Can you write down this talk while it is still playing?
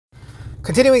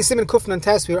Continuing Siman Kufnan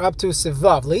test, we are up to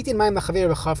Sivav. Leitin Mayim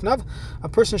Lachavir B'Chafnav. A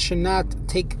person should not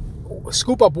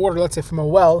scoop up water, let's say from a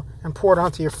well, and pour it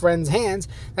onto your friend's hands.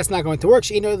 That's not going to work.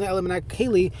 You have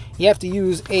to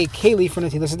use a keli for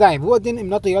netilas yadayim.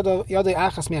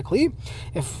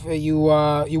 If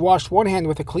you washed one hand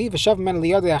with a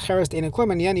kli,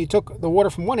 and then you took the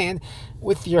water from one hand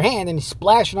with your hand and you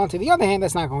splashed it onto the other hand,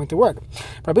 that's not going to work.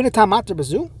 Rabbeinu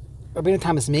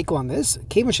Tam is makel on this.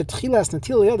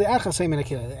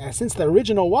 Since the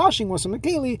original washing was from the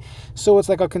keli, so it's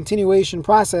like a continuation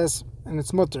process, and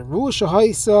it's mutter. This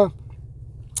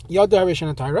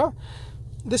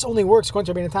only works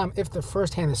according to Rabbeinu Tam if the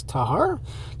first hand is tahar.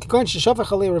 If you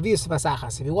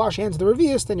wash hands the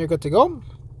revius, then you're good to go.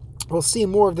 We'll see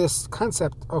more of this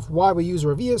concept of why we use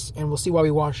revius, and we'll see why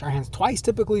we wash our hands twice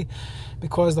typically,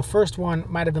 because the first one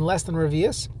might have been less than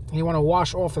revius, and you want to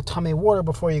wash off the tamei water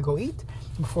before you go eat,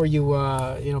 before you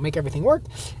make everything work,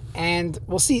 and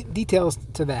we'll see details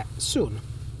to that soon.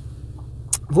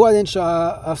 Next, v'nagu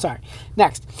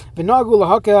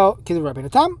lahakel k'du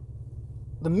Rabbeinu Tam.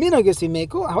 The minhag is to be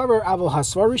mekel. However, avol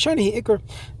hasvar rishani ikar.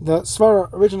 The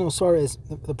original svara is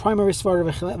the primary svara.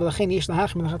 V'lachein yesh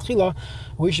lahachmir lechatchila.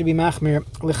 We should be machmir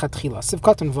lechatchila.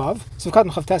 Sivkatan vav. Sivkatan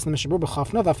chav tes l'mishabur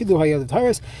b'chafna. V'afidu hayad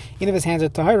taharis. Even if his hands are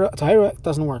tahira, it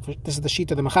doesn't work. This is the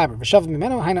sheet of the mechaber. V'shav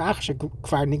mimeno hayna achas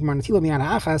kvar nigmar netila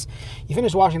miyana achas. You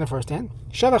finish washing the first hand.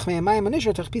 Shavach me'amayim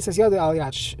anisher tech pisas yad al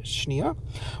yad shniya.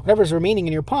 Whatever is remaining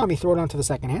in your palm, you throw it onto the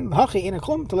second hand. V'hachi ina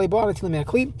klum to lay ba'al netila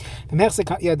me'akli.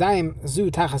 V'mechsek yadayim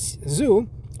zu.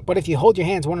 But if you hold your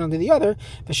hands one under the other,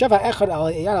 then that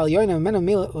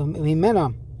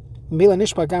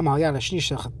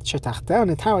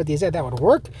would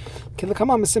work. I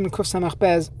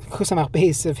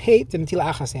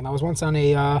was once on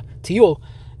a tiyul.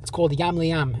 It's called Yam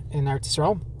Liyam in Eretz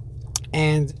Yisrael,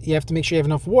 and you have to make sure you have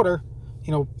enough water,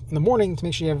 in the morning, to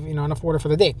make sure you have enough water for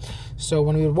the day. So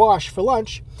when we would wash for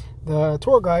lunch, the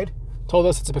tour guide told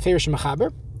us it's a beferish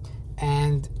mechaber,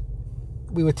 and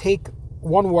we would take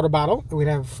one water bottle, and we'd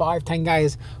have 5-10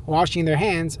 guys washing their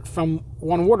hands from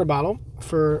one water bottle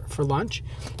for lunch.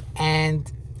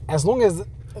 And as long as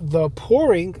the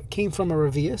pouring came from a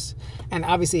revius, and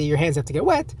obviously your hands have to get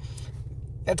wet,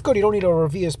 that's good. You don't need a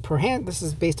revius per hand. This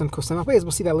is based on Kuf Samach Beis.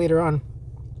 We'll see that later on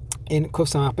in Kuf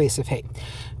Samach Beis of Hey.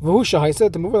 V'hu shahaisa,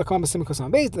 the mover lakam b'sim Kuf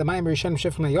Samach Beis, the mayim rishon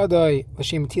shif from yadai,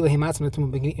 l'shem tila himatzim netum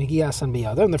b'giya san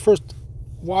b'yadai. And the first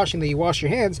washing that you wash your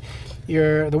hands,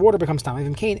 the water becomes tamei. The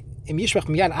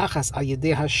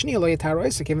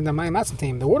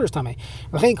water is tamei.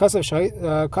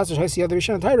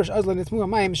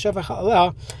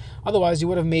 Otherwise, you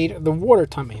would have made the water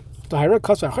tamei.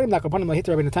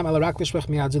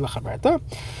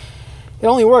 It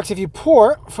only works if you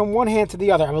pour from one hand to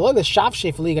the other.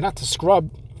 Not to scrub.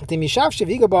 It's going to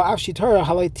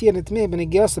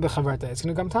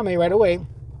come tamei right away.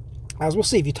 As we'll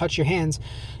see, if you touch your hands,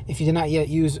 if you did not yet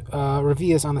use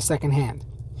revius on the second hand.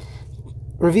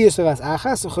 Revius of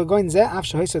achas,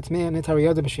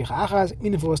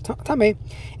 even if it was tamei,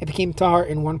 it became tahar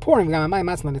in one pouring. The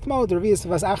revius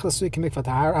of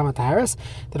achas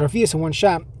the revius in one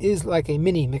shot is like a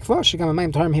mini mikvah.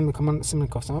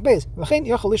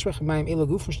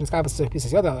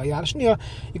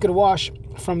 You could wash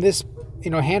from this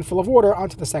handful of water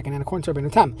onto the second hand, according to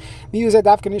Rabbeinu Tam. If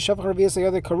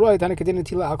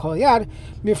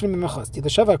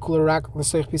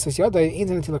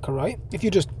you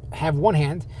just have one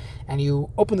hand and you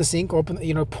open the sink, or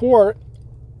pour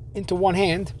into one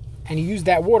hand, and you use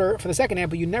that water for the second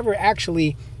hand, but you never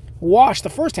actually wash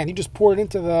the first hand, you just pour it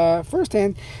into the first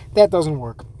hand, that doesn't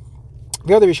work.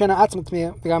 The other Rishana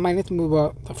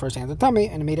the first hand of tummy,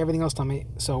 and it made everything else tummy,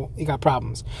 so you got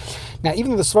problems. Now, even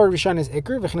though the Svar Rishana is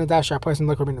Iker,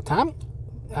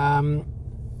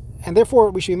 and therefore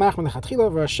we should be machmer lechatchila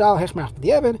v'rashal hechmach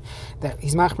b'diavad, that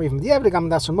he's machmer even b'diavad. Gam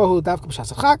das mohu davka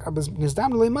b'shas chak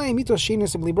nizdam lemayim mitos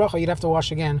shinis b'li bracha. You'd have to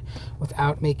wash again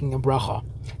without making a bracha.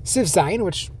 Sif Zayin,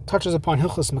 which touches upon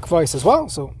hilchos mikvais as well,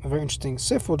 so a very interesting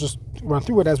sif. We'll just run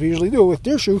through it as we usually do with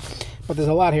Dirshu, but there's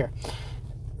a lot here.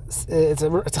 It's a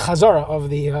chazara of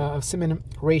the of Siman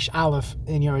Reish Aleph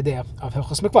in Yeridea of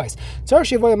Hilchos Mikvais.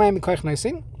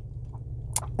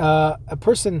 A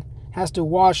person has to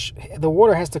wash. The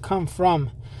water has to come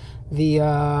from the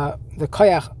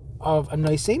koach of a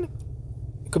noisin.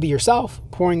 It could be yourself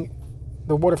pouring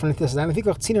the water from the tzina.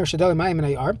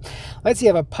 Let's say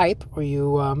you have a pipe, or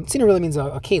tzina really means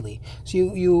a keli. So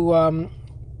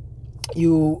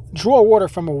you draw water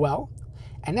from a well.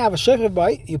 And now,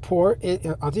 you pour it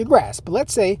onto your grass. But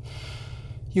let's say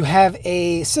you have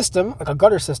a system, like a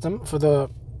gutter system for the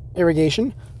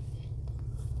irrigation,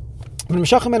 You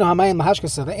cannot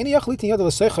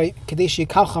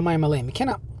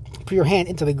put your hand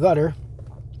into the gutter,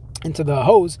 into the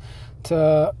hose,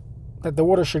 that the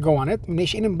water should go on it,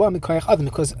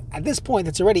 because at this point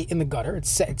it's already in the gutter,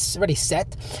 it's already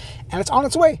set, and it's on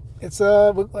its way. It's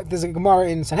like there's a Gemara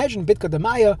in Sanhedrin, Bitka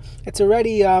Demaya, it's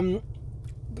already Koach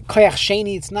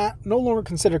Sheni, it's no longer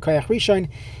considered Koach Rishon,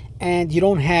 and you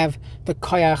don't have the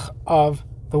Koach of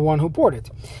the one who poured it.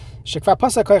 If you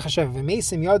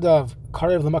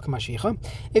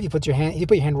put your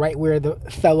hand right where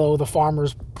the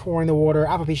farmer's pouring the water,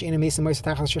 if it's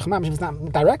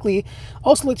not directly,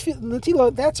 also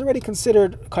that's already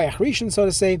considered koach rishon, so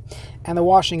to say, and the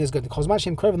washing is good. It's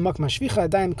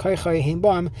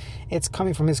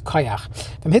coming from his koach.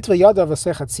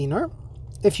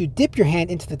 If you dip your hand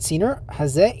into the tziner,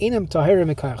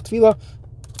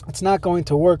 it's not going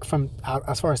to work from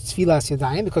as far as tfilas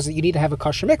yadayim, because you need to have a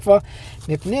kosher mikvah.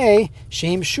 Mipnei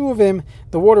sheim shuvim,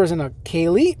 the water is in a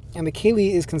keli, and the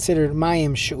keli is considered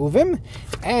mayim shuvim,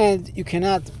 and you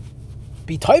cannot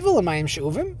be toivel in mayim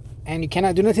shuvim, and you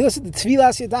cannot do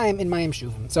tfilas yadayim in mayim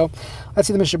shuvim. So let's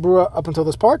see the Mishnah Berurah up until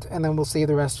this part, and then we'll see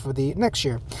the rest for the next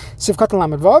year. Sivkat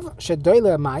lamed vav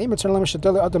shedoyle mayim, it's lam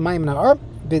shedoyle adam mayim na'ar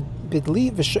bidli.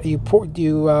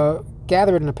 You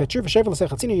gather it in a pitcher. You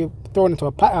throw it into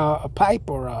a pipe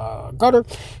or a gutter.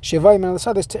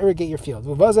 To irrigate your field.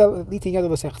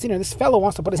 This fellow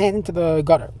wants to put his hand into the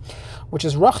gutter, which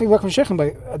is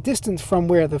by a distance from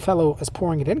where the fellow is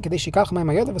pouring it in. He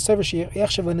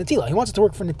wants it to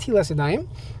work for netilas yadayim.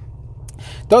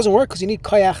 Doesn't work because you need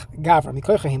koach Gavrah.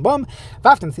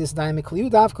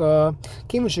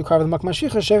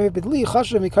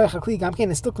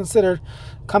 It's still considered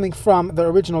coming from the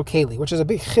original keli, which is a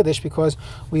big chiddush, because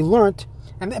we learned.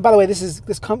 And by the way, this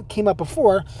came up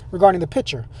before regarding the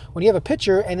pitcher. When you have a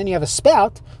pitcher and then you have a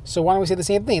spout, so why don't we say the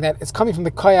same thing, that it's coming from the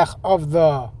koach of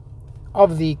the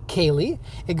keli?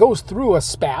 It goes through a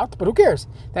spout, but who cares?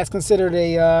 That's considered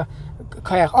a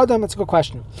koach adam. It's a good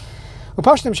question.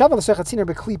 Because now it's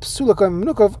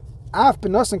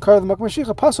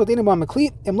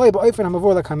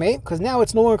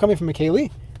no longer coming from a keli,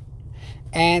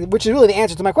 and which is really the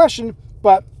answer to my question.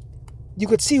 But you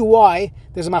could see why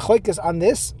there's a machlokes on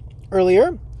this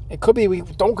earlier. It could be we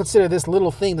don't consider this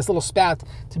little thing, this little spout,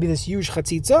 to be this huge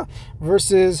chatzitza,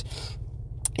 versus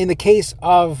in the case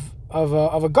of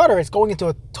a gutter, it's going into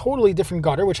a totally different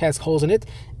gutter which has holes in it,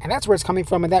 and that's where it's coming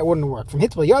from, and that wouldn't work from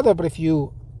hitvel yada. But if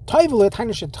you toivel it,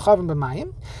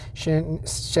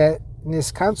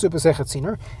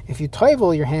 if you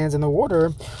toivel your hands in the water,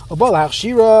 and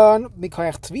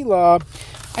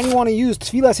you want to use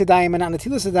tfilas yadayim and not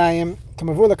netilas yadayim,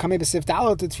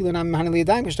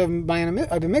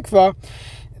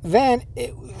 then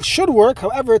it should work.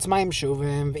 However, it's mayim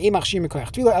shuvim,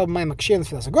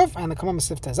 and the command of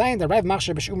sifta zayin. The Rav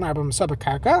machshir b'shuvim arba m'saber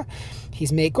karka.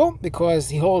 He's meko because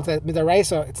he holds that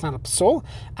midaraisa it's not a psol.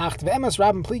 Acht ve'emes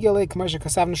rabim pligele k'moshe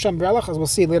kasav nesham beralach, as we'll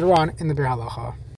see later on in the beralacha.